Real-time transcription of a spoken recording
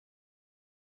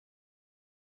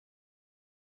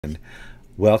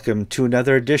Welcome to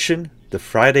another edition, the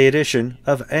Friday edition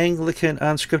of Anglican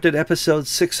Unscripted, episode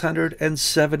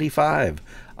 675.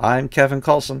 I'm Kevin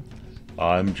Kallsen.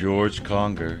 I'm George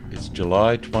Conger. It's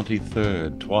July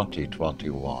 23rd,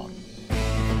 2021.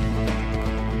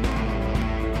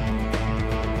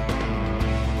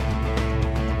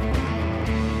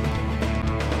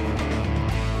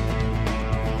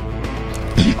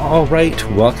 All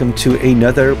right, welcome to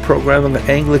another program of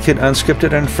Anglican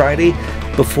Unscripted on Friday.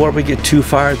 Before we get too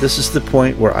far, this is the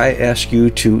point where I ask you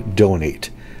to donate.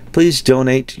 Please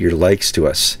donate your likes to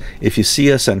us. If you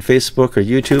see us on Facebook or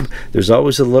YouTube, there's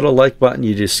always a little like button.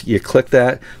 You click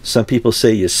that. Some people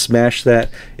say you smash that.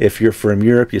 If you're from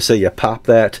Europe, you say you pop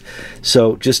that.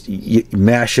 So just you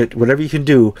mash it. Whatever you can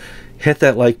do, hit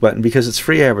that like button because it's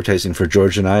free advertising for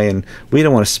George and I, and we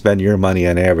don't want to spend your money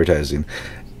on advertising.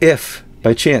 If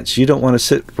by chance you don't want to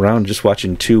sit around just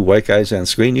watching two white guys on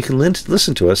screen, you can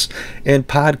listen to us in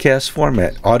podcast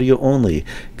format, audio only.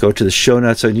 Go to the show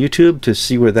notes on YouTube to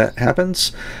see where that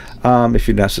happens. If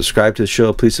you're not subscribed to the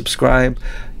show, please subscribe.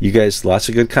 You guys, lots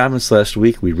of good comments last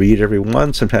week. We read every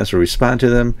one. Sometimes we respond to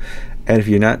them. And if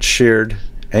you're not shared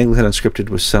Anglican Unscripted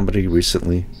with somebody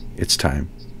recently, it's time.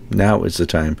 Now is the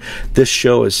time. This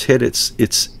show has hit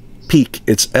its peak,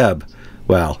 its ebb.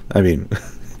 Well, I mean...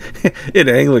 in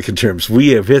Anglican terms, we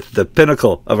have hit the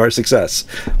pinnacle of our success.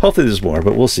 Hopefully there's more,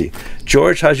 but we'll see.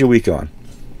 George, how's your week going?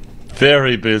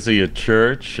 Very busy at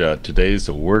church. Today's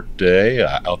a work day.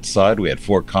 Outside we had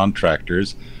 4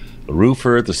 contractors: the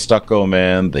roofer, the stucco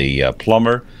man, the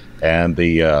plumber, and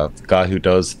the guy who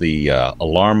does the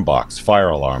alarm box, fire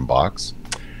alarm box.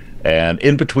 And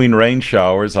in between rain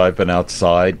showers, I've been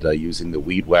outside using the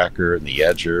weed whacker and the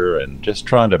edger and just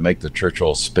trying to make the church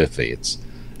all spiffy. It's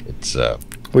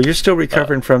well, you're still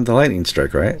recovering from the lightning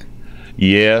strike, right?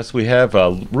 Yes, we have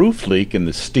a roof leak in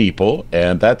the steeple,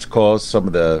 and that's caused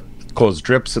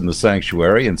drips in the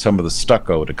sanctuary and some of the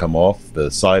stucco to come off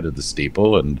the side of the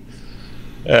steeple, and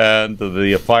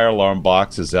the fire alarm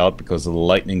box is out because of the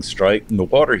lightning strike, and the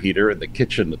water heater in the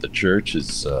kitchen at the church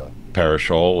is parish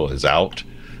hall is out.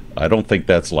 I don't think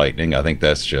that's lightning. I think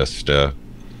that's just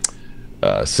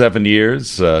 7 years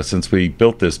since we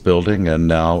built this building, and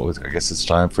now I guess it's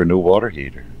time for a new water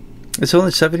heater. It's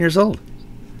only 7 years old.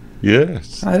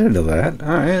 Yes. I didn't know that. All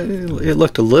right. It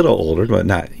looked a little older, but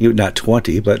not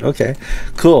 20, but okay.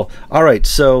 Cool. All right,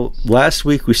 so last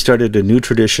week we started a new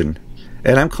tradition,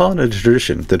 and I'm calling it a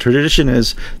tradition. The tradition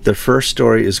is the first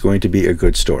story is going to be a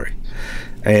good story,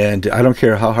 and I don't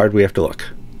care how hard we have to look.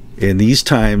 In these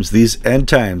times, these end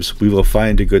times, we will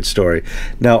find a good story.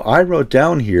 Now, I wrote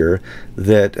down here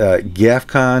that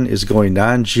GAFCON is going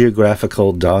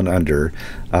non-geographical down under,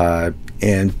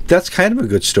 and that's kind of a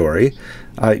good story.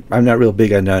 I'm not real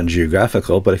big on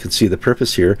non-geographical, but I can see the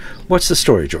purpose here. What's the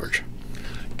story, George?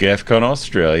 GAFCON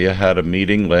Australia had a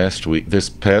meeting this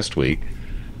past week,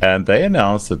 and they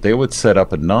announced that they would set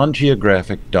up a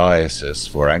non-geographic diocese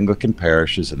for Anglican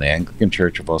parishes in the Anglican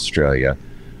Church of Australia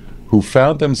who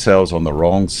found themselves on the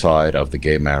wrong side of the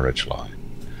gay marriage line.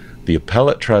 The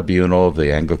appellate tribunal of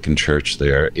the Anglican Church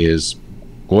there is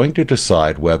going to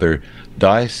decide whether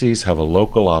dioceses have a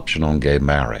local option on gay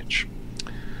marriage.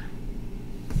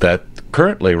 That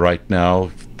currently, right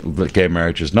now, the gay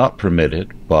marriage is not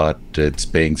permitted, but it's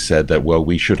being said that, well,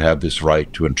 we should have this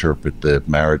right to interpret the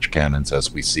marriage canons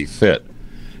as we see fit.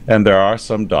 And there are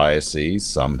some dioceses,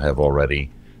 some have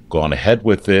already gone ahead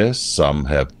with this,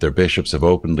 their bishops have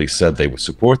openly said they would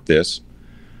support this,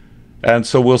 and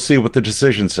so we'll see what the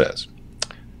decision says.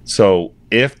 So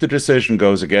if the decision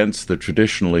goes against the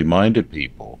traditionally minded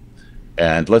people,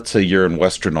 and let's say you're in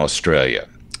Western Australia,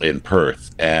 in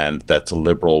Perth, and that's a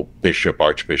liberal bishop,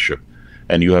 archbishop,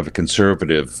 and you have a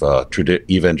conservative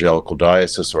evangelical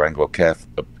diocese or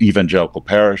evangelical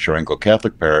parish or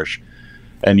Anglo-Catholic parish,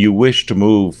 and you wish to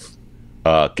move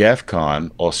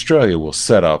GAFCON, Australia will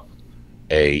set up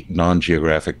a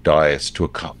non-geographic diocese to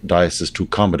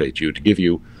accommodate you, to give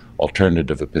you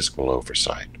alternative episcopal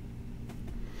oversight.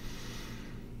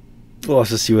 We'll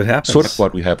also see what happens. Sort of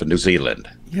what we have in New Zealand.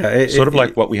 Yeah,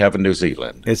 like what we have in New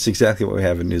Zealand. It's exactly what we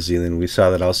have in New Zealand. We saw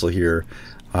that also here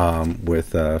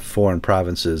with foreign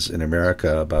provinces in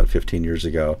America about 15 years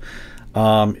ago.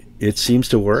 It seems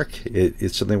to work. It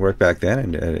certainly worked back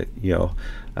then, and you know,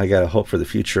 I got a hope for the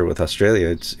future with Australia.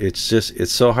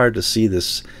 It's so hard to see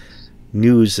this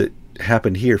news that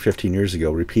happened here 15 years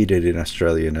ago repeated in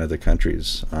Australia and other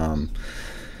countries.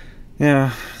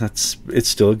 Yeah, it's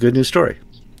still a good news story.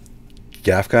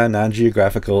 GAFCON,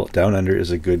 non-geographical down under,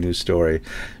 is a good news story.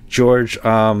 George,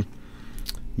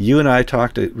 you and I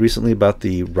talked recently about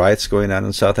the riots going on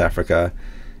in South Africa,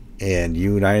 and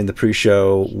you and I in the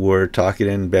pre-show were talking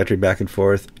and bantering back and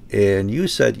forth, and you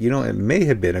said, you know, it may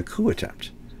have been a coup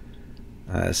attempt.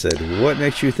 I said, what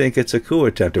makes you think it's a coup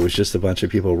attempt? It was just a bunch of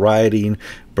people rioting,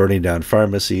 burning down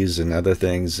pharmacies and other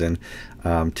things, and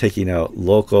taking out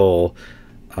local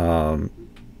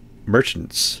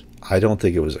merchants. I don't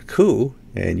think it was a coup.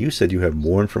 And you said you have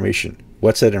more information.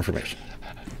 What's that information?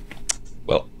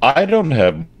 Well, I don't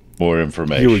have more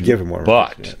information. You were given more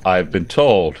information. But I've been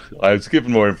told I was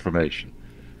given more information.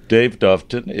 Dave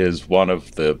Doveton is one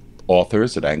of the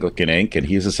authors at Anglican Inc., and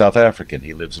he's a South African.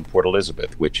 He lives in Port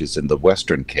Elizabeth, which is in the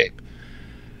Western Cape.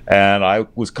 And I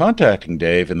was contacting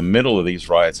Dave in the middle of these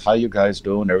riots. How you guys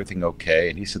doing? Everything okay?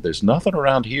 And he said, there's nothing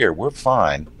around here. We're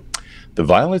fine. The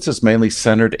violence is mainly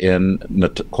centered in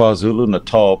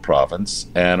KwaZulu-Natal province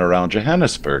and around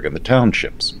Johannesburg and the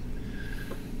townships.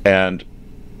 And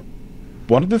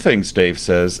one of the things Dave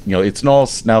says, you know, it's all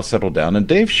now settled down, and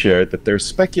Dave shared that there's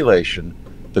speculation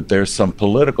that there's some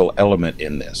political element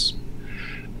in this.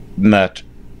 And that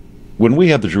when we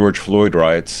had the George Floyd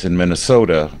riots in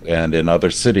Minnesota and in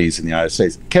other cities in the United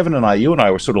States, Kevin and I, you and I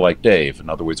were sort of like Dave. In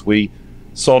other words, we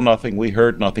saw nothing, we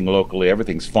heard nothing locally,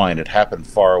 everything's fine. It happened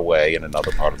far away in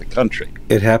another part of the country.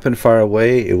 It happened far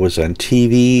away, it was on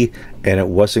TV, and it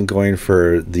wasn't going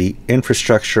for the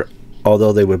infrastructure,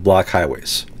 although they would block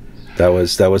highways. That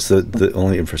was the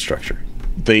only infrastructure.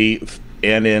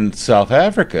 And in South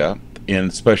Africa,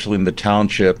 especially in the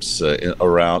townships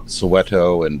around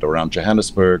Soweto and around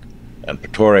Johannesburg and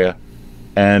Pretoria,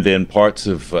 and in parts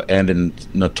of and in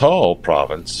Natal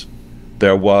province,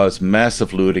 there was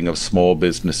massive looting of small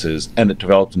businesses, and it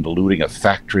developed into looting of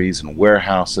factories and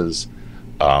warehouses.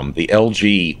 The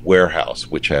LG warehouse,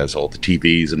 which has all the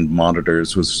TVs and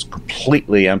monitors, was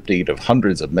completely emptied of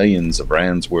hundreds of millions of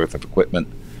rands worth of equipment.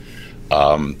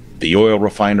 The oil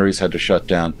refineries had to shut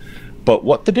down. But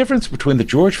what the difference between the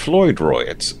George Floyd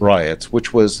riots,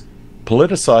 which was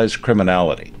politicized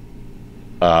criminality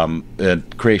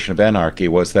and creation of anarchy,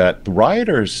 was that the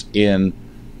rioters in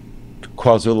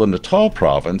KwaZulu-Natal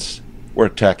province were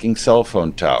attacking cell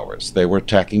phone towers. They were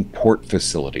attacking port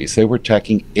facilities. They were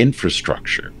attacking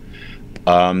infrastructure.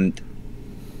 The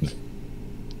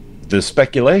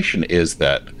speculation is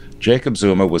that Jacob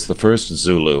Zuma was the first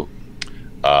Zulu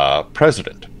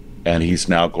president, and he's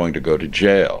now going to go to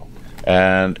jail.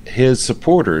 And his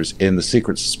supporters in the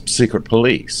secret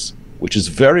police, which is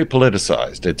very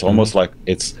politicized. It's almost like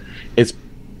it's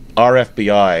our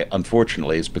FBI,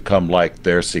 unfortunately, has become like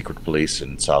their secret police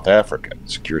in South Africa,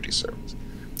 security service,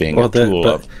 being a tool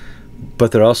of.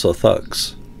 But they're also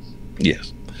thugs.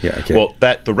 Yes. Yeah. Okay. Well,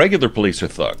 the regular police are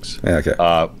thugs.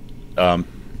 Yeah, okay.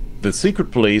 The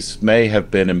secret police may have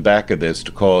been in back of this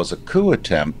to cause a coup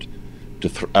attempt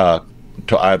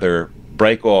to either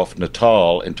break off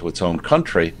Natal into its own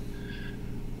country,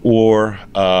 or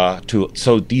to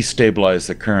so destabilize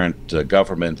the current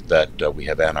government that we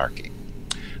have anarchy.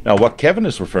 Now, what Kevin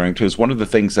is referring to is one of the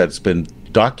things that's been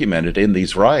documented in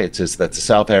these riots is that the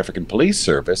South African Police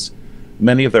Service,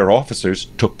 many of their officers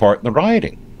took part in the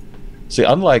rioting. See,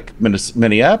 unlike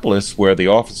Minneapolis,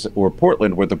 or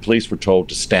Portland, where the police were told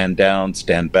to stand down,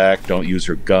 stand back, don't use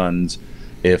your guns.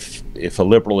 If a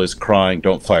liberal is crying,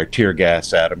 don't fire tear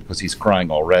gas at him because he's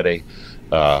crying already.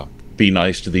 Be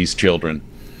nice to these children.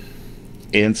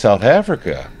 In South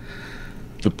Africa,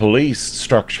 the police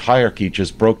hierarchy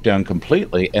just broke down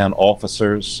completely, and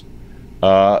officers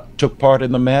took part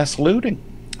in the mass looting.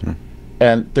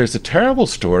 And there's a terrible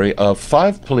story of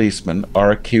 5 policemen are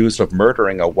accused of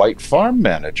murdering a white farm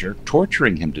manager,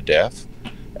 torturing him to death,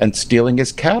 and stealing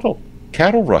his cattle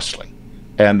rustling.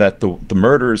 And that the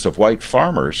murders of white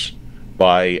farmers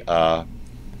by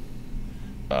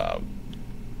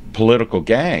political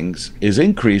gangs is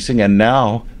increasing, and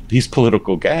now these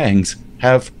political gangs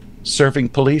have serving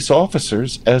police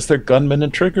officers as their gunmen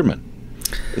and triggermen.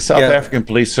 The South African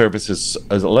Police Service is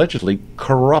allegedly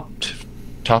corrupt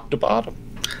top to bottom.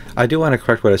 I do want to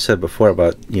correct what I said before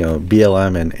about,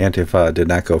 BLM and Antifa did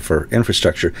not go for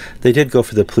infrastructure. They did go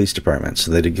for the police departments.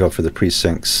 They did go for the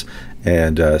precincts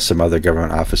and some other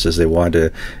government offices. They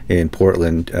wanted to, in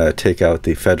Portland, take out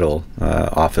the federal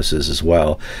offices as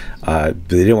well. But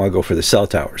they didn't want to go for the cell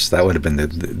towers. That would have been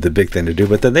the big thing to do.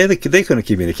 But then they couldn't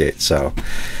communicate. So,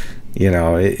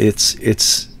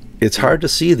 it's hard to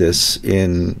see this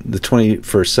in the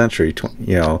 21st century.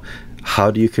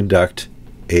 How do you conduct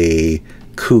a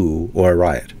coup or a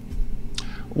riot?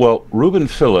 Well, Reuben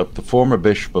Phillip, the former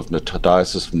bishop of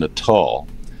Diocese of Natal,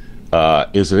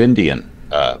 is of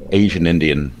Asian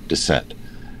Indian descent,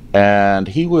 and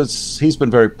he's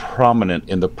been very prominent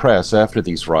in the press after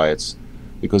these riots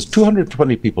because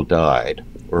 220 people died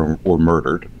or were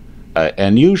murdered,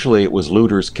 And usually it was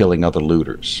looters killing other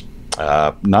looters.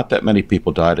 Not that many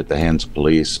people died at the hands of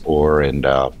police or in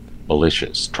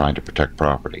militias trying to protect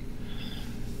property.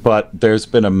 But there's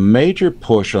been a major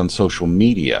push on social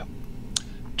media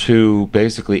to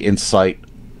basically incite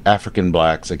African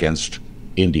blacks against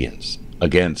Indians,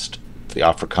 against the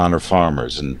Afrikaner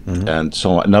farmers, and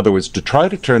so on. In other words, to try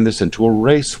to turn this into a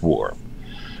race war.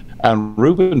 And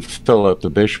Reuben Phillip,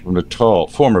 the bishop of Natal,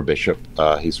 former bishop,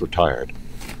 he's retired,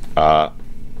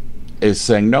 is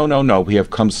saying, no, we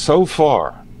have come so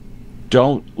far.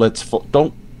 Don't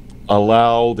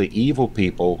allow the evil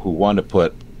people who want to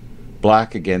put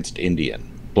black against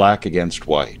Indian, black against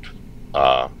white.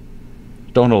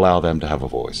 Don't allow them to have a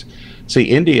voice. See,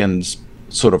 Indians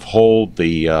sort of hold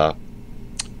the,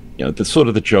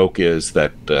 the joke is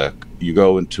that you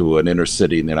go into an inner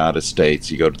city in the United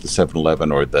States, you go to the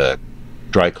 7-Eleven or the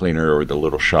dry cleaner or the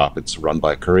little shop, it's run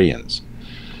by Koreans.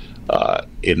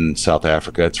 In South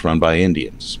Africa, it's run by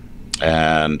Indians.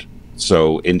 And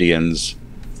so Indians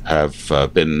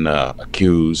have been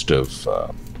accused of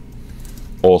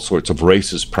all sorts of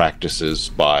racist practices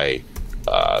by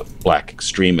black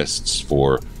extremists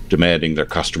for demanding their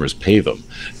customers pay them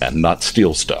and not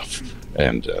steal stuff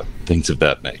and things of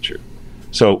that nature.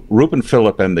 So Reuben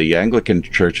Phillip and the Anglican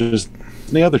churches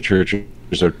and the other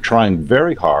churches are trying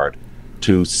very hard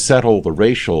to settle the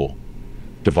racial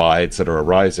divides that are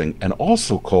arising and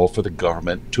also call for the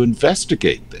government to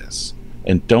investigate this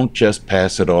and don't just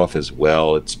pass it off as,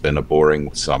 well, it's been a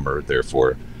boring summer,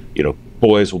 therefore,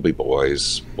 boys will be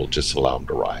boys, we'll just allow them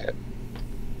to riot.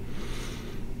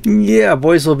 Yeah,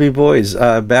 boys will be boys.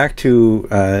 Back to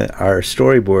our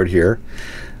storyboard here.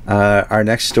 Our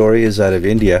next story is out of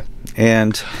India,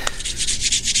 and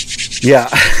yeah,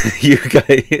 you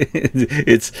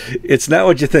guys, it's not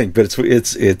what you think, but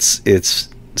it's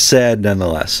sad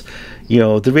nonetheless.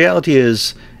 The reality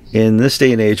is, in this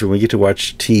day and age, when we get to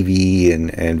watch TV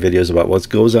and videos about what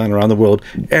goes on around the world,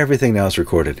 everything now is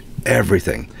recorded.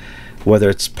 Everything.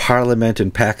 Whether it's Parliament in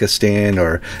Pakistan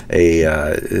or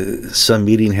some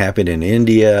meeting happened in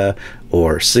India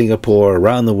or Singapore,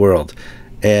 around the world.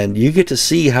 And you get to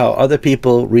see how other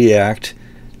people react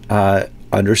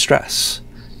under stress.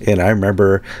 And I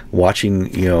remember watching,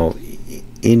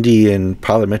 Indian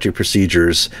parliamentary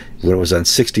procedures when it was on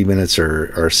 60 Minutes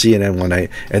or CNN one night,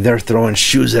 and they're throwing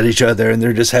shoes at each other and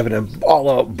they're just having an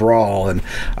all-out brawl. And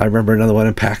I remember another one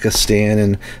in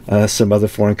Pakistan and some other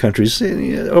foreign countries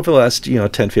over the last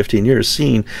 10, 15 years,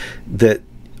 seeing that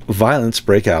violence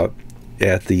break out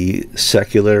at the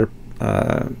secular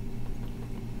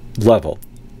level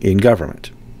in government.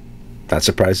 Not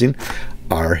surprising.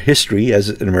 Our history as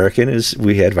an American is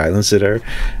we had violence in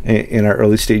our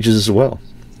early stages as well,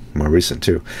 more recent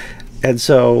too. And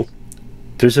so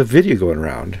there's a video going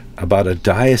around about a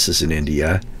diocese in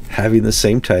India having the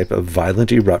same type of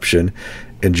violent eruption.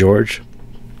 And George,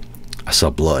 I saw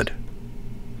blood.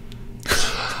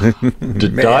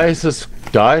 The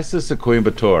Diocese of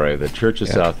Coimbatore, the Church of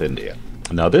South India.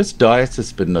 Now, this diocese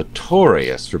has been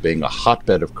notorious for being a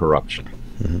hotbed of corruption.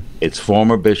 Its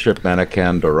former bishop,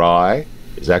 Manikan Dorai,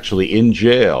 is actually in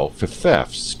jail for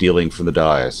theft, stealing from the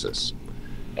diocese.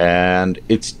 And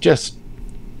it's just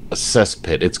a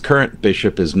cesspit. Its current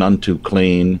bishop is none too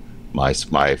clean, my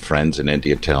friends in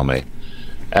India tell me.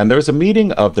 And there was a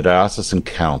meeting of the diocesan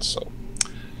council,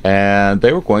 and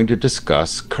they were going to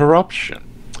discuss corruption.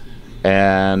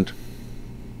 And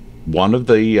one of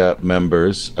the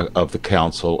members of the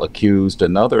council accused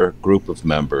another group of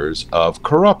members of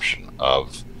corruption,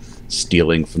 of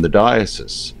stealing from the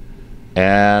diocese.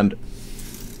 And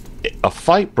a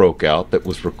fight broke out that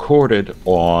was recorded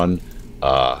on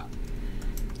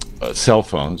cell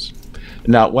phones.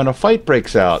 Now, when a fight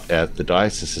breaks out at the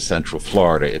Diocese of Central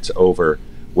Florida, it's over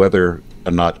whether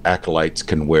or not acolytes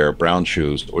can wear brown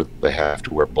shoes or they have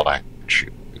to wear black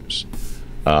shoes.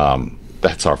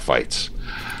 That's our fights.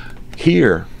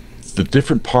 Here, the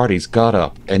different parties got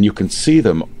up, and you can see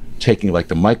them taking like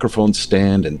the microphone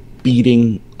stand and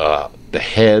beating the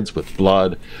heads with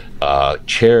blood,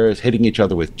 chairs, hitting each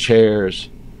other with chairs.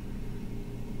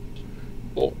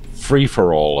 Well,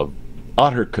 free-for-all of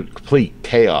utter complete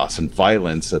chaos and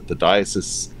violence at the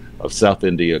Diocese of South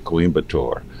India,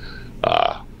 Coimbatore.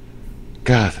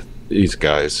 God, these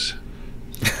guys,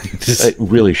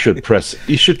 really should press.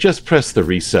 You should just press the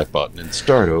reset button and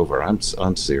start over.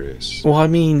 I'm serious. Well, I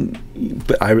mean,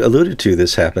 but I alluded to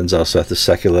this happens also at the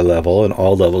secular level and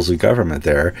all levels of government.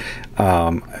 There,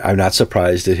 I'm not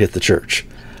surprised it hit the church.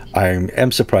 I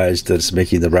am surprised that it's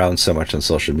making the rounds so much on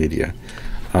social media.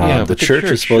 Yeah, but the church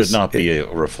is supposed should not be a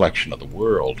reflection of the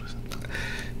world.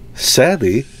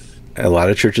 Sadly, a lot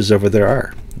of churches over there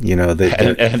are. You know,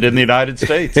 and in the United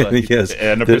States, yes,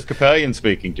 an Episcopalian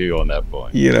speaking to you on that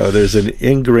point. You know, there's an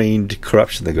ingrained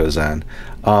corruption that goes on.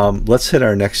 Let's hit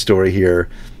our next story here.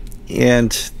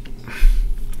 And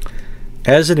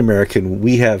as an American,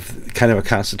 we have kind of a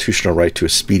constitutional right to a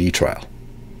speedy trial.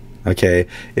 Okay,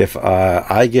 if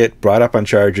I get brought up on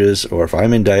charges, or if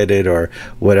I'm indicted or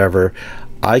whatever,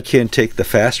 I can take the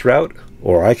fast route,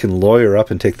 or I can lawyer up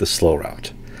and take the slow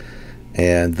route.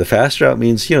 And the fast route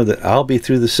means, you know, that I'll be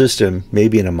through the system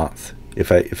maybe in a month if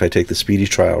I take the speedy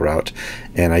trial route,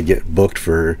 and I get booked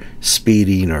for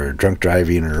speeding or drunk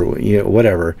driving or, you know,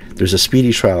 whatever. There's a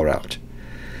speedy trial route.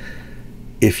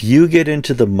 If you get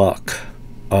into the muck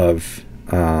of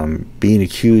being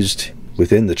accused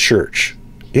within the church,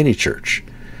 any church,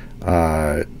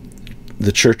 the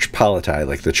church polity,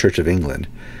 like the Church of England,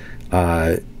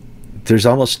 there's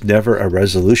almost never a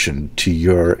resolution to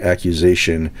your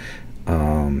accusation,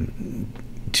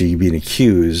 to you being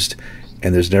accused,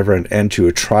 and there's never an end to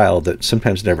a trial that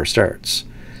sometimes never starts.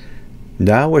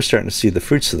 Now we're starting to see the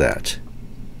fruits of that.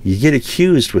 You get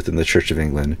accused within the Church of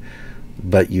England,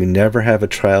 but you never have a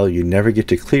trial, you never get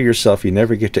to clear yourself, you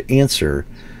never get to answer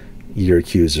your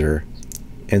accuser.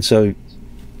 And so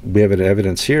we have an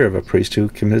evidence here of a priest who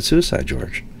committed suicide,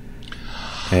 George.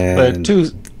 And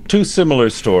two similar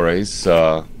stories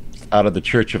out of the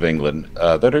Church of England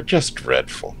that are just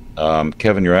dreadful.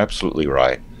 Kevin, you're absolutely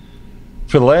right.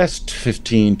 For the last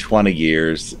 15, 20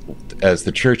 years, as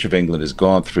the Church of England has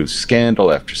gone through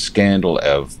scandal after scandal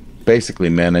of basically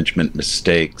management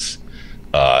mistakes,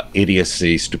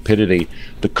 idiocy, stupidity,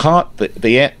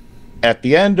 at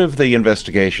the end of the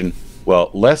investigation,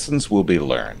 well, lessons will be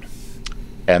learned.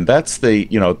 And that's they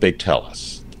tell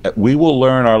us, we will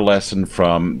learn our lesson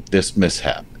from this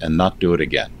mishap and not do it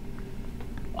again.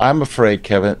 I'm afraid,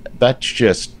 Kevin, that's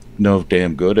just no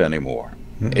damn good anymore.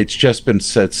 It's just been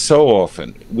said so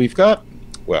often. We've got,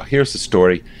 well, here's the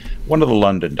story. One of the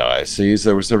London dioceses,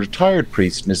 there was a retired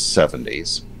priest in his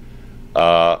 70s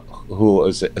who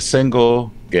was a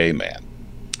single gay man.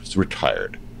 He's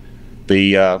retired.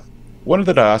 One of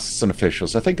the diocesan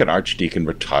officials, I think an archdeacon,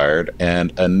 retired,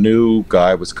 and a new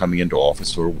guy was coming into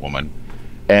office, or a woman,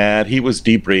 and he was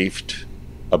debriefed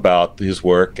about his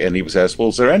work, and he was asked, well,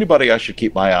 is there anybody I should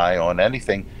keep my eye on,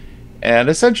 anything? And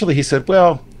essentially he said,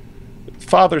 well,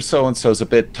 Father so-and-so's a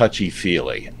bit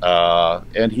touchy-feely,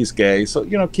 and he's gay, so,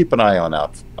 you know, keep an eye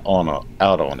out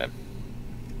on him.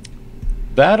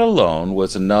 That alone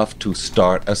was enough to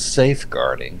start a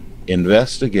safeguarding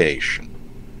investigation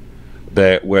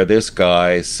where this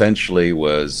guy essentially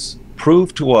was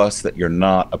prove to us that you're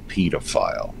not a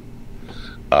pedophile.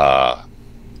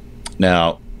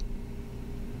 Now,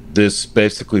 this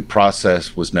basically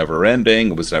process was never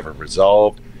ending, it was never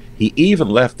resolved. He even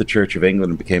left the Church of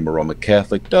England and became a Roman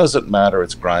Catholic. Doesn't matter,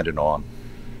 it's grinding on.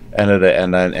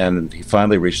 And he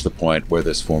finally reached the point where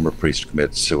this former priest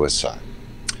committed suicide.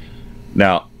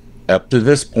 Now, up to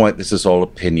this point, this is all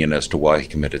opinion as to why he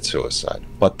committed suicide.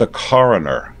 But the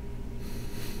coroner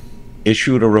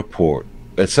issued a report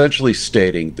essentially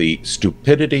stating the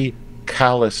stupidity,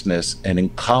 callousness, and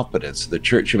incompetence of the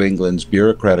Church of England's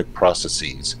bureaucratic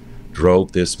processes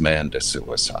drove this man to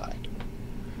suicide.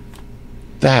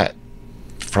 That,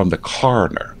 from the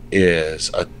coroner, is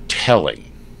a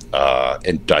telling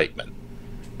indictment.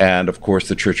 And, of course,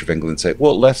 the Church of England said,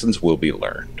 well, lessons will be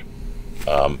learned.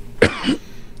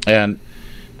 And,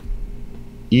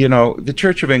 you know, the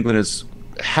Church of England is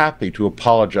happy to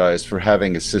apologize for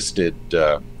having assisted,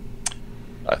 I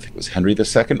think it was Henry II,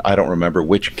 I don't remember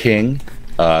which king,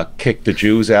 kicked the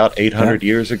Jews out 800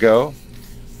 years ago.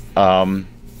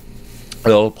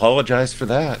 They'll apologize for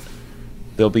that.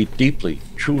 They'll be deeply,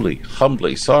 truly,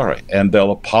 humbly sorry. And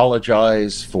they'll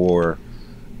apologize for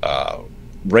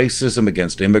racism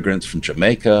against immigrants from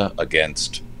Jamaica,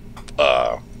 against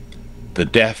the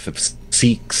death of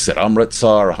Sikhs at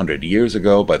Amritsar 100 years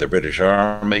ago by the British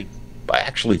Army, by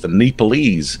actually the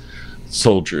Nepalese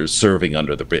soldiers serving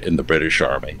in the British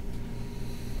Army.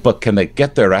 But can they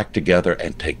get their act together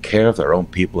and take care of their own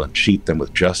people and treat them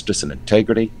with justice and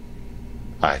integrity?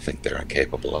 I think they're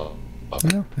incapable of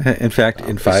it. Yeah. In fact,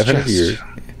 in 500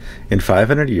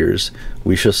 years,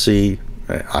 we shall see.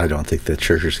 I don't think the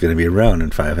church is going to be around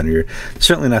in 500 years.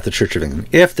 Certainly not the Church of England.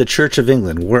 If the Church of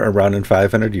England were around in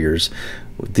 500 years,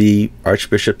 the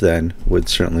Archbishop then would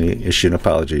certainly issue an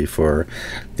apology for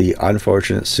the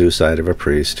unfortunate suicide of a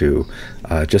priest who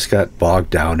just got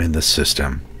bogged down in the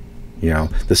system. You know,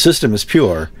 the system is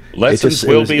pure. Lessons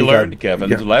will be learned, Kevin.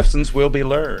 Yeah. Lessons will be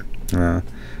learned.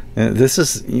 And this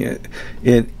is, you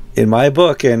know, in my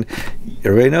book, and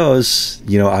everybody knows,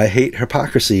 you know, I hate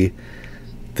hypocrisy.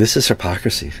 This is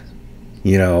hypocrisy.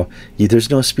 There's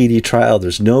no speedy trial.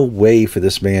 There's no way for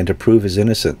this man to prove his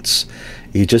innocence.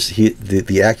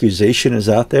 The accusation is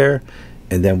out there,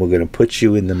 and then we're going to put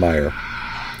you in the mire.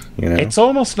 It's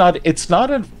almost not. It's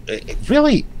not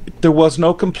really. There was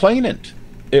no complainant.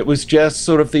 It was just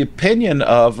sort of the opinion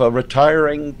of a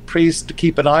retiring priest to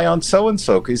keep an eye on so and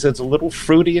so because it's a little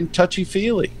fruity and touchy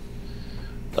feely.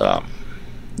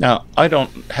 Now, I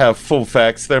don't have full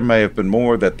facts. There may have been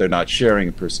more that they're not sharing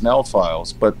in personnel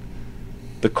files, but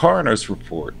the coroner's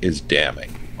report is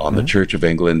damning on the Church of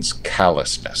England's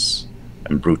callousness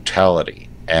and brutality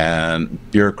and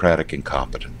bureaucratic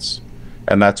incompetence.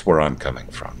 And that's where I'm coming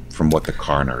from what the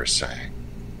coroner is saying.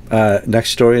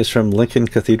 Next story is from Lincoln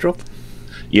Cathedral.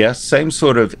 Yes, same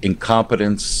sort of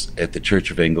incompetence at the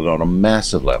Church of England on a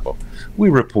massive level. We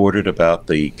reported about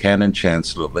the Canon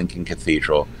Chancellor of Lincoln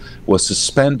Cathedral was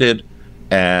suspended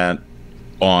for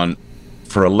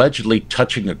allegedly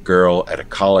touching a girl at a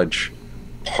college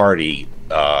party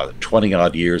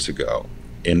 20-odd years ago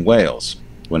in Wales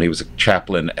when he was a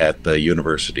chaplain at the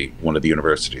university, one of the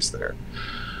universities there.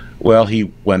 Well,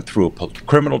 he went through a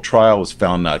criminal trial, was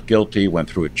found not guilty, went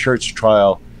through a church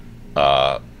trial,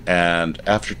 and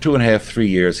after 2.5, 3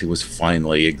 years, he was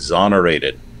finally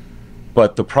exonerated.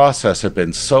 But the process had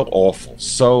been so awful,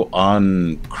 so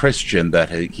un-Christian, that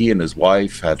he and his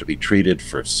wife had to be treated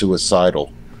for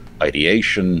suicidal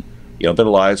ideation. Their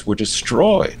lives were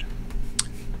destroyed.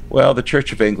 Well, the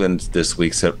Church of England this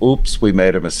week said, oops, we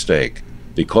made a mistake.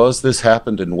 Because this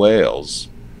happened in Wales,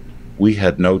 we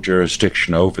had no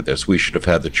jurisdiction over this. We should have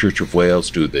had the Church of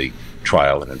Wales do the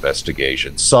trial and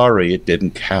investigation. Sorry, it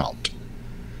didn't count.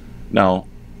 Now,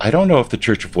 I don't know if the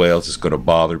Church of Wales is going to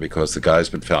bother because the guy's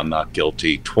been found not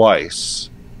guilty twice,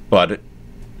 but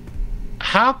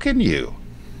how can you?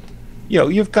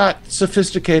 You've got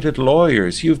sophisticated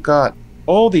lawyers. You've got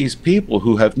all these people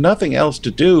who have nothing else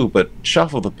to do but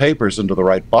shuffle the papers into the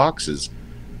right boxes,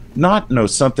 not know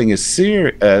something as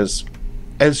serious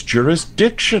as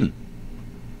jurisdiction.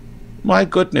 My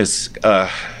goodness,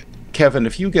 Kevin,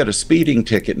 if you get a speeding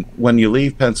ticket when you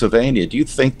leave Pennsylvania, do you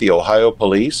think the Ohio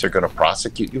police are going to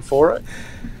prosecute you for it?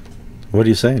 What are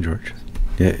you saying, George?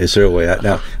 Is there a way out?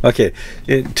 Now, okay,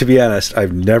 to be honest,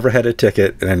 I've never had a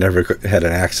ticket and I never had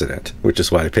an accident, which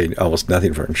is why I paid almost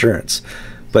nothing for insurance.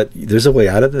 But there's a way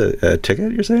out of the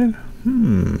ticket, you're saying?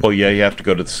 Well, yeah, you have to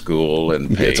go to the school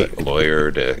and pay a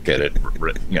lawyer to get it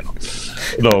written,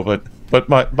 No, but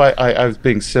I was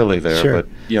being silly there. Sure.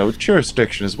 But,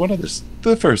 jurisdiction is one of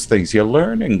the first things you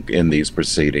learn in these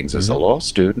proceedings as a law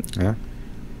student. Yeah.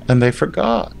 And they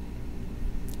forgot.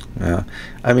 Yeah.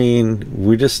 I mean,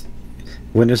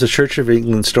 when there's a Church of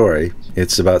England story,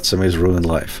 it's about somebody's ruined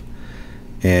life.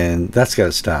 And that's got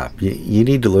to stop. You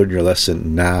need to learn your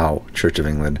lesson now, Church of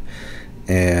England,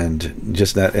 and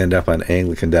just not end up on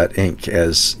Anglican.Inc.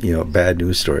 as, bad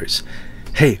news stories.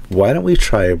 Hey, why don't we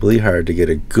try really hard to get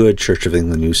a good Church of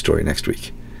England news story next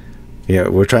week?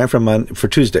 We're trying for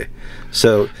Tuesday.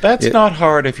 So that's not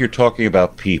hard if you're talking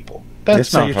about people.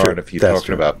 That's not hard if you're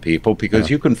talking about people,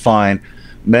 because you can find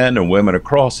men and women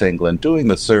across England doing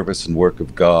the service and work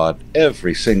of God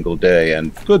every single day,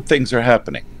 and good things are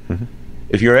happening. Mm-hmm.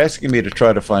 If you're asking me to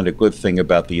try to find a good thing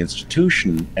about the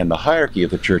institution and the hierarchy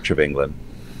of the Church of England,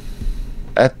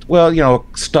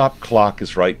 stop clock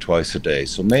is right twice a day,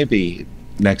 so maybe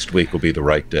next week will be the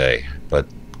right day, but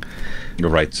the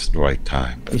right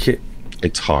time. But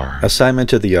it's hard. Assignment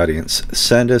to the audience: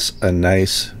 send us a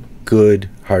nice,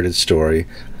 good-hearted story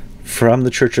from the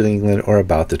Church of England or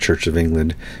about the Church of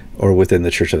England or within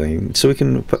the Church of England, so we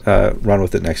can run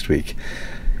with it next week.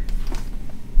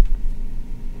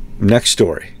 Next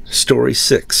story, story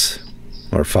 6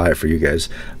 or 5 for you guys.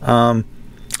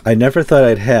 I never thought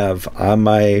I'd have on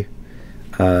my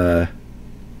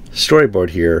storyboard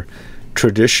here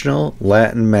traditional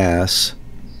Latin Mass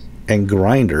and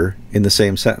grinder in the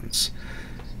same sentence.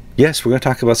 Yes, we're going to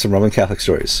talk about some Roman Catholic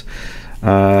stories.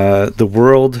 The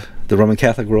Roman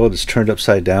Catholic world is turned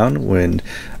upside down when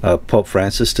Pope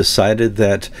Francis decided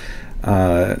that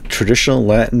traditional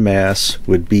Latin Mass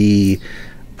would be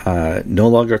no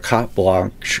longer carte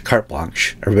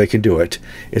blanche. Everybody can do it.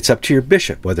 It's up to your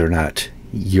bishop whether or not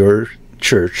your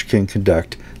church can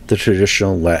conduct the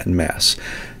traditional Latin Mass.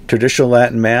 Traditional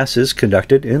Latin Mass is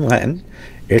conducted in Latin.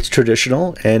 It's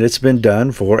traditional, and it's been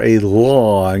done for a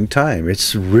long time.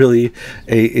 It's really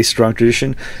a strong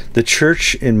tradition. The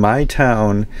church in my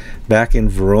town back in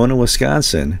Verona,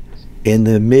 Wisconsin, in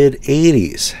the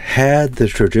mid-'80s, had the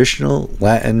traditional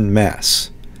Latin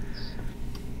Mass.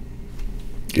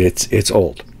 It's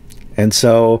old. And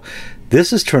so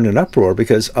this has turned an uproar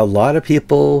because a lot of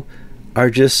people are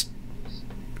just,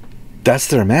 that's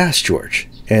their Mass, George.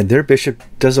 and their bishop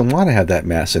doesn't want to have that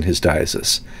mass in his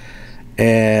diocese.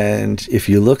 And if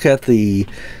you look at the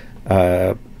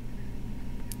I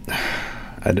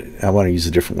want to use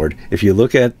a different word. If you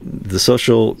look at the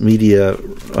social media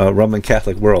Roman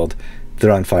Catholic world,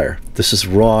 they're on fire. This is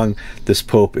wrong. This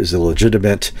Pope is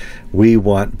illegitimate. We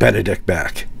want Benedict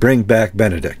back. Bring back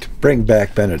Benedict. Bring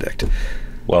back Benedict.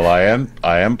 Well,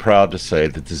 I am proud to say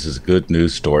that this is a good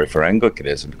news story for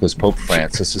Anglicanism, because Pope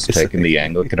Francis has taken the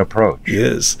Anglican approach.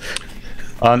 Yes.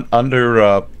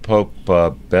 Under Pope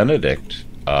Benedict,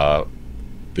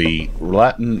 the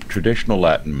traditional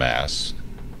Latin Mass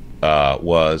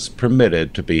was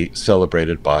permitted to be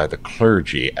celebrated by the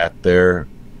clergy at their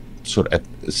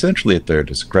essentially at their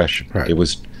discretion. Right. It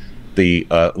was the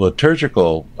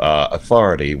liturgical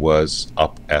authority was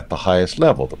up at the highest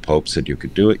level. The Pope said you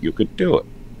could do it, you could do it.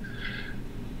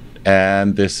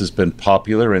 And this has been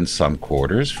popular in some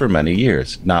quarters for many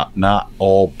years. Not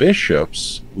all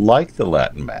bishops like the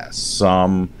Latin Mass.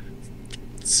 Some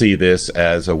see this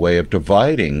as a way of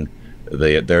dividing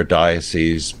their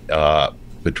diocese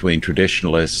between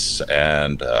traditionalists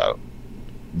and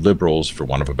liberals, for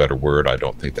want of a better word. I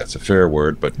don't think that's a fair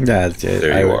word, but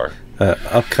there you are.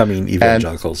 Upcoming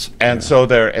evangelicals. And so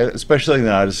there, especially in the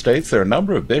United States, there are a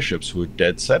number of bishops who are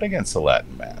dead set against the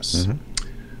Latin Mass. Mm-hmm.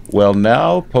 Well,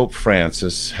 now Pope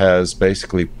Francis has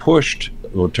basically pushed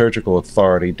liturgical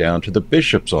authority down to the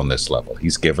bishops on this level.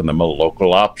 He's given them a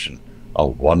local option, a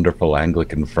wonderful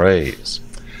Anglican phrase,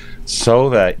 so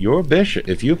that your bishop,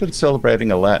 if you've been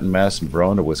celebrating a Latin Mass in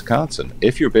Verona, Wisconsin,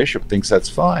 if your bishop thinks that's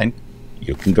fine,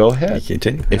 you can go ahead.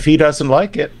 Continue. If he doesn't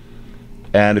like it,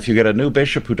 and if you get a new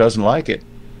bishop who doesn't like it,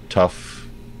 tough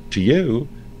to you,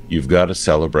 you've got to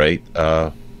celebrate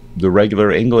the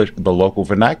regular English, the local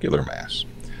vernacular Mass.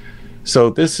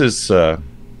 So this is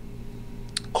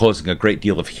causing a great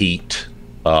deal of heat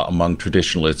among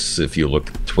traditionalists, if you look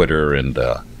at Twitter and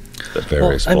the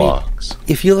various blogs.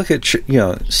 If you look at,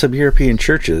 some European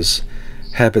churches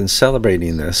have been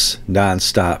celebrating this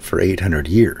nonstop for 800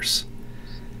 years.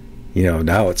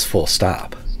 Now it's full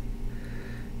stop.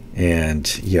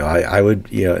 And, I would,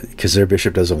 because their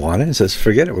bishop doesn't want it and says,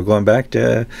 forget it, we're going back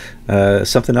to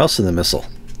something else in the missal.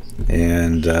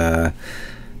 And,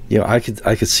 I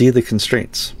could see the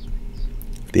constraints,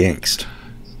 the angst.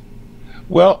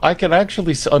 Well, I can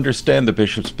actually understand the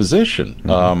bishop's position,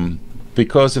 Mm-hmm.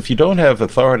 because if you don't have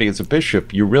authority as a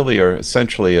bishop, you really are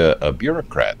essentially a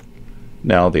bureaucrat.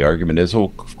 Now, the argument is,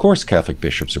 well, of course Catholic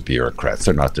bishops are bureaucrats.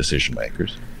 They're not decision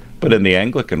makers. But in the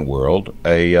Anglican world,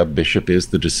 a bishop is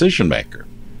the decision maker.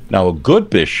 Now, a good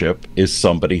bishop is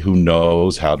somebody who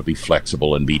knows how to be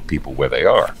flexible and meet people where they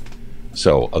are.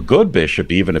 So a good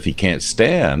bishop, even if he can't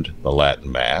stand the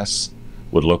Latin Mass,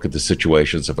 would look at the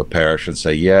situations of a parish and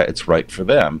say, yeah, it's right for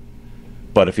them.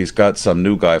 But if he's got some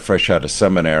new guy fresh out of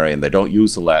seminary and they don't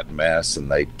use the Latin Mass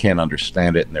and they can't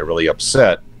understand it and they're really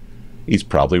upset, he's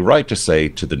probably right to say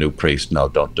to the new priest, no,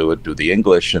 don't do it, do the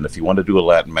English. And if you want to do a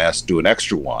Latin Mass, do an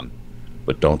extra one,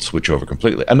 but don't switch over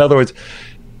completely. In other words,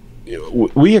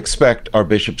 we expect our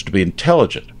bishops to be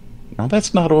intelligent. Now,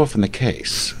 that's not often the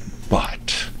case,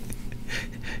 but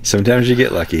sometimes you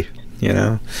get lucky,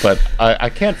 But I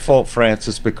can't fault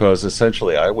Francis, because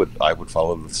essentially I would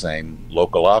follow the same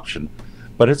local option,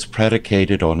 but it's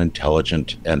predicated on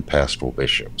intelligent and pastoral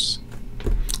bishops.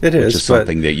 It is, which is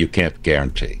something that you can't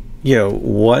guarantee.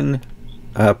 One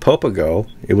pope ago,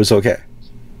 it was okay.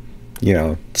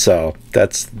 So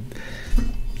that's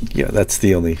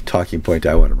the only talking point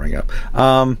I want to bring up.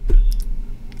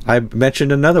 I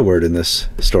mentioned another word in this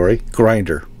story,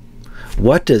 grinder.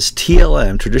 What does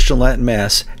TLM, Traditional Latin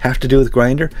Mass, have to do with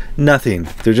grinder? Nothing.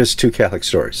 They're just two Catholic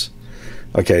stories.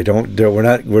 Okay,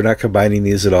 we're not combining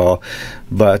these at all.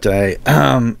 But a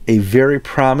very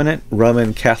prominent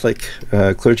Roman Catholic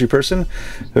clergy person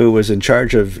who was in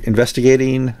charge of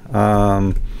investigating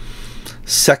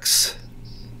sex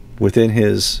within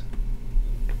his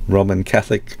Roman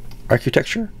Catholic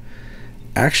architecture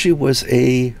actually was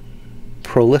a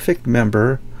prolific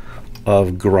member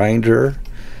of grinder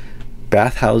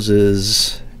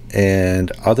bathhouses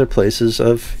and other places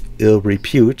of ill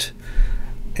repute,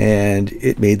 and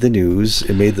it made the news,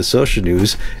 it made the social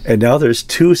news, and now there's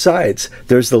two sides.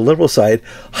 There's the liberal side.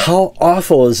 How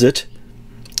awful is it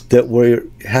that we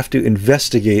have to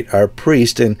investigate our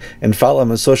priest and follow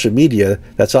him on social media?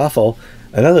 That's awful.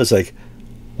 And others like,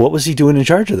 what was he doing in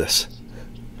charge of this?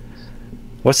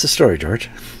 What's the story, George?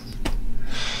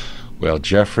 Well,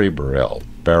 Jeffrey Burrill,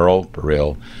 Burrill,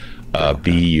 Burrill,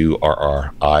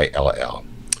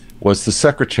 was the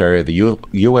secretary of the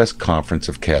U.S. Conference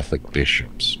of Catholic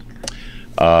Bishops.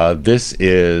 This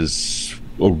is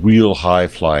a real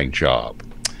high-flying job.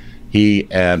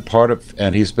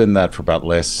 And he's been that for about the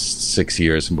last 6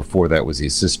 years, and before that was the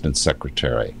assistant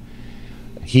secretary.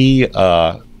 He is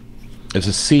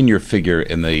a senior figure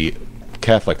in the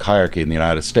Catholic hierarchy in the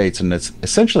United States, and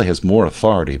essentially has more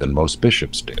authority than most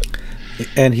bishops do.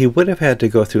 And he would have had to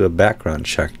go through a background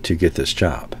check to get this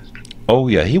job. Oh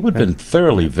yeah, he would have been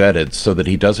thoroughly vetted so that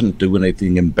he doesn't do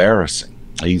anything embarrassing.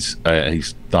 He's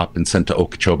not been sent to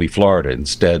Okeechobee, Florida,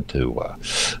 instead to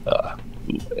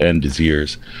end his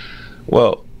years.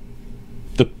 Well,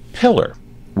 The Pillar,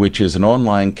 which is an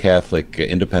online Catholic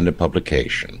independent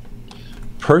publication,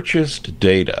 purchased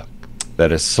data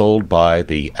that is sold by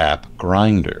the app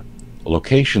Grindr,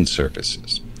 location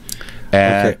services.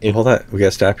 And okay, hold on. We got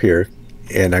to stop here.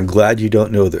 And I'm glad you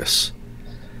don't know this.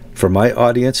 For my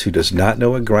audience who does not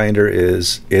know what Grindr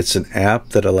is, it's an app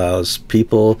that allows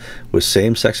people with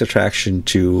same-sex attraction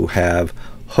to have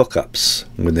hookups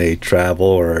when they travel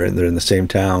or they're in the same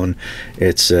town.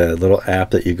 It's a little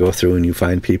app that you go through and you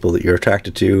find people that you're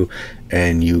attracted to,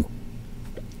 and you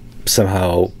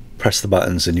somehow press the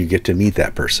buttons and you get to meet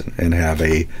that person and have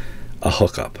a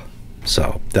hookup.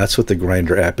 So that's what the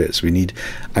Grindr app is.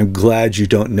 I'm glad you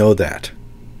don't know that.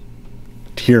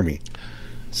 Hear me.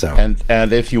 So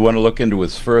and if you want to look into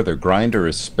it further, Grindr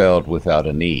is spelled without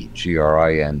an E,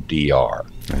 Grindr.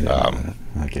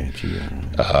 Okay,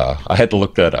 I had to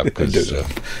look that up because it's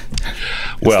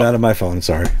not on my phone.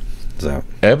 Sorry. So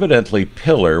evidently,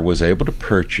 Pillar was able to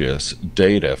purchase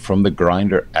data from the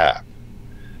Grindr app,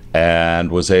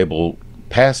 and was able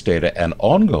past data and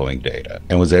ongoing data,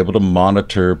 and was able to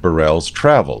monitor Burrell's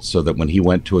travels, so that when he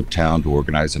went to a town to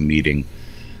organize a meeting,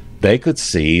 they could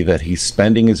see that he's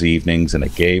spending his evenings in a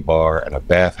gay bar and a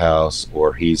bathhouse,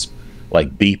 or he's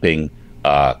like beeping,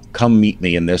 come meet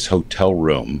me in this hotel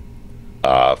room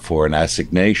for an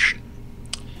assignation.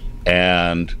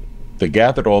 And they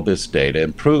gathered all this data,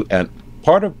 and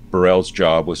part of Burrell's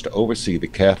job was to oversee the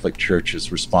Catholic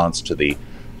Church's response to the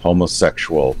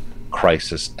homosexual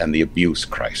crisis and the abuse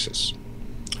crisis.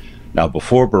 Now,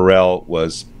 before Burrell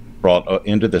was brought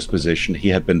into this position, he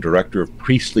had been director of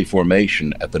priestly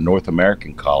formation at the North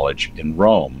American College in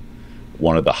Rome,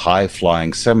 one of the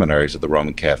high-flying seminaries of the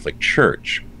Roman Catholic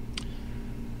Church.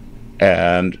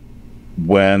 And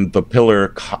when the Pillar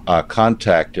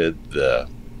contacted the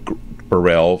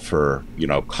Burrell for,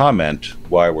 comment,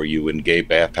 why were you in gay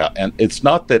bathhouse? And it's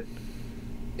not that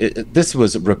this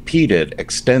was repeated,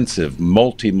 extensive,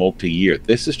 multi-year.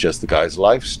 This is just the guy's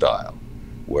lifestyle.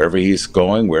 Wherever he's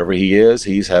going, wherever he is,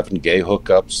 he's having gay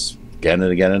hookups again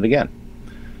and again and again.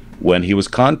 When he was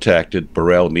contacted,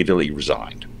 Burrell immediately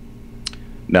resigned.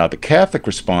 Now, the Catholic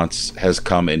response has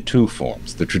come in two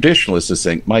forms. The traditionalist is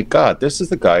saying, my God, this is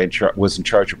the guy was in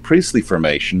charge of priestly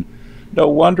formation. No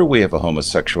wonder we have a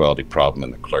homosexuality problem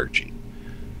in the clergy.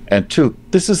 And two,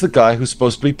 this is the guy who's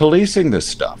supposed to be policing this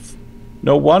stuff.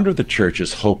 No wonder the church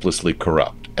is hopelessly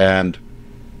corrupt. And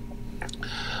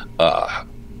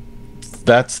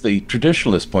that's the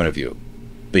traditionalist point of view.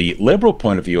 The liberal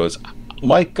point of view is,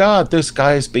 my God, this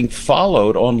guy is being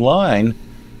followed online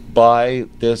by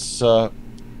this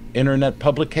internet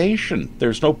publication.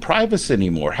 There's no privacy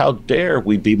anymore. How dare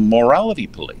we be morality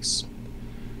police?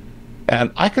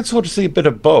 And I could sort of see a bit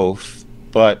of both,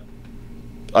 but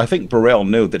I think Burrell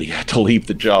knew that he had to leave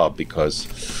the job because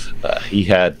he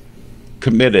had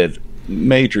committed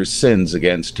major sins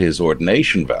against his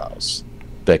ordination vows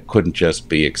that couldn't just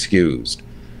be excused.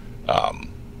 But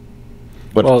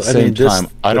at the same time,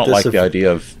 I don't like the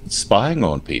idea of spying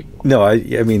on people. No, I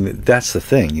mean, that's the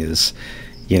thing is,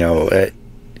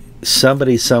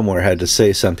 somebody somewhere had to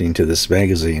say something to this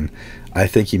magazine. I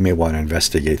think you may want to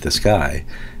investigate this guy.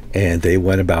 And they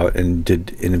went about and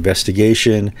did an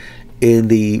investigation in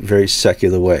the very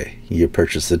secular way. You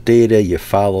purchase the data, you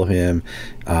follow him,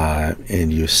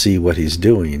 and you see what he's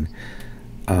doing.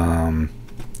 I'm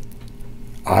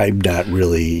not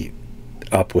really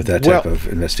up with that type of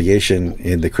investigation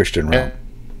in the Christian realm.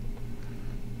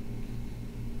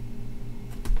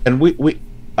 And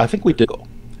I think we did,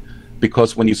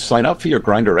 because when you sign up for your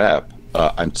Grindr app,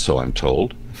 I'm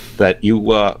told, that you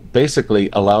basically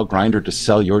allow Grindr to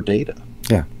sell your data.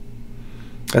 Yeah,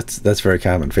 that's very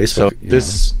common. Facebook.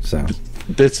 So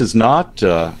this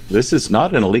is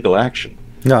not an illegal action.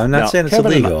 No, I'm not saying it's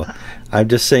illegal. I'm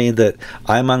just saying that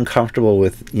I'm uncomfortable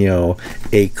with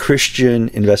a Christian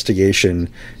investigation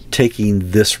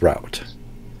taking this route.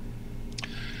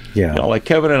 Yeah, like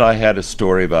Kevin and I had a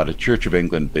story about a Church of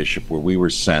England bishop where we were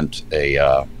sent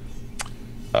a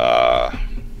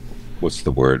what's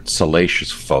the word?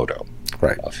 Salacious photo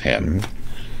of him.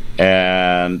 Mm-hmm.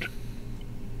 And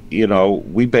you know,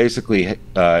 we basically,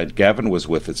 Gavin was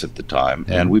with us at the time,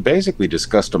 and we basically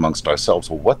discussed amongst ourselves,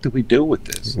 well, what do we do with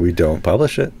this? We don't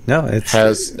publish it. No, it's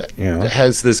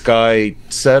has this guy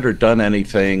said or done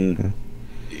anything?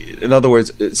 In other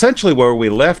words, essentially where we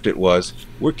left it was,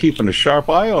 we're keeping a sharp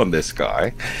eye on this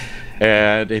guy,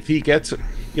 and if he gets,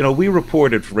 you know, we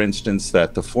reported, for instance,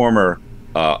 that the former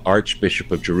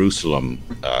Archbishop of Jerusalem,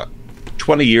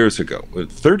 20 years ago,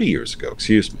 30 years ago,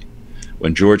 excuse me,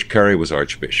 when George Carey was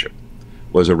Archbishop,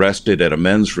 was arrested at a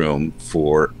men's room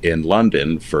in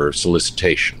London for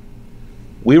solicitation.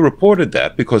 We reported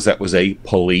that because that was a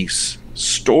police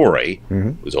story.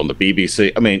 It was on the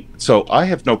BBC. I mean, so I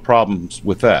have no problems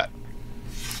with that.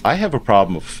 I have a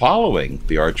problem of following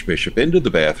the Archbishop into the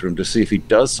bathroom to see if he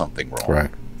does something wrong.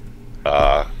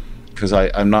 Right. Because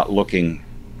I'm not looking,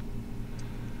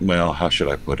 well, how should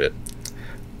I put it?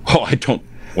 Well, I don't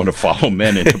want to follow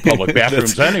men into public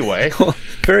bathrooms anyway. Well,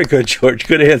 very good, George.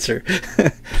 Good answer.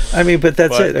 I mean, but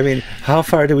that's it. I mean, how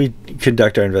far do we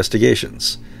conduct our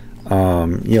investigations? You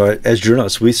know, as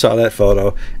journalists, we saw that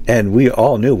photo, and we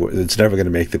all knew it's never going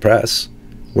to make the press.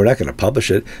 We're not going to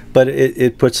publish it, but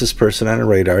it puts this person on a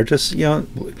radar. Just, you know,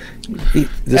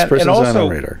 this person's on a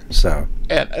radar. So,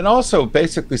 and also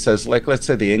basically says, like, let's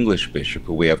say the English bishop,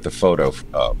 who we have the photo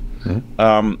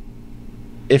of,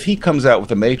 if he comes out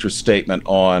with a major statement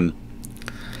on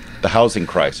the housing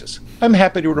crisis, I'm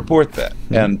happy to report that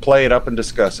and play it up and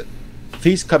discuss it. If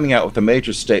he's coming out with a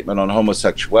major statement on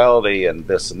homosexuality and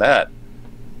this and that,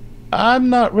 I'm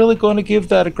not really going to give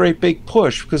that a great big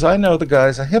push because I know the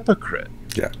guy's a hypocrite.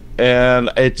 Yeah. And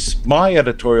it's my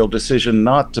editorial decision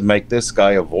not to make this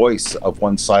guy a voice of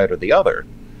one side or the other.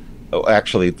 Oh,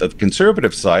 actually, the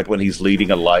conservative side, when he's leading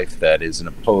a life that is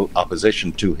in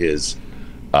opposition to his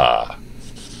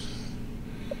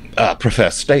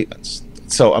professed statements.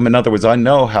 So, in other words, I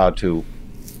know how to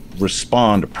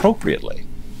respond appropriately,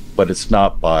 but it's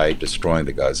not by destroying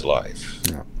the guy's life.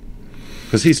 No.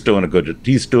 Because he's doing a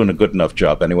good enough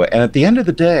job anyway. And at the end of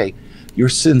the day, your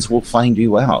sins will find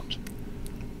you out.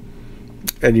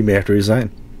 And you may have to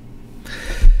resign.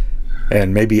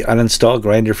 And maybe uninstall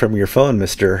Grindr from your phone,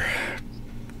 mister.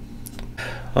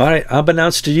 All right,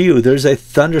 unbeknownst to you, there's a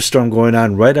thunderstorm going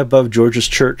on right above George's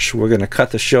church. We're going to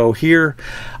cut the show here.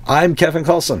 I'm Kevin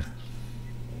Kallsen.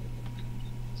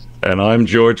 And I'm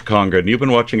George Conger, and you've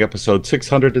been watching episode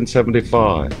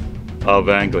 675 of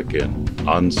Anglican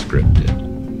Unscripted.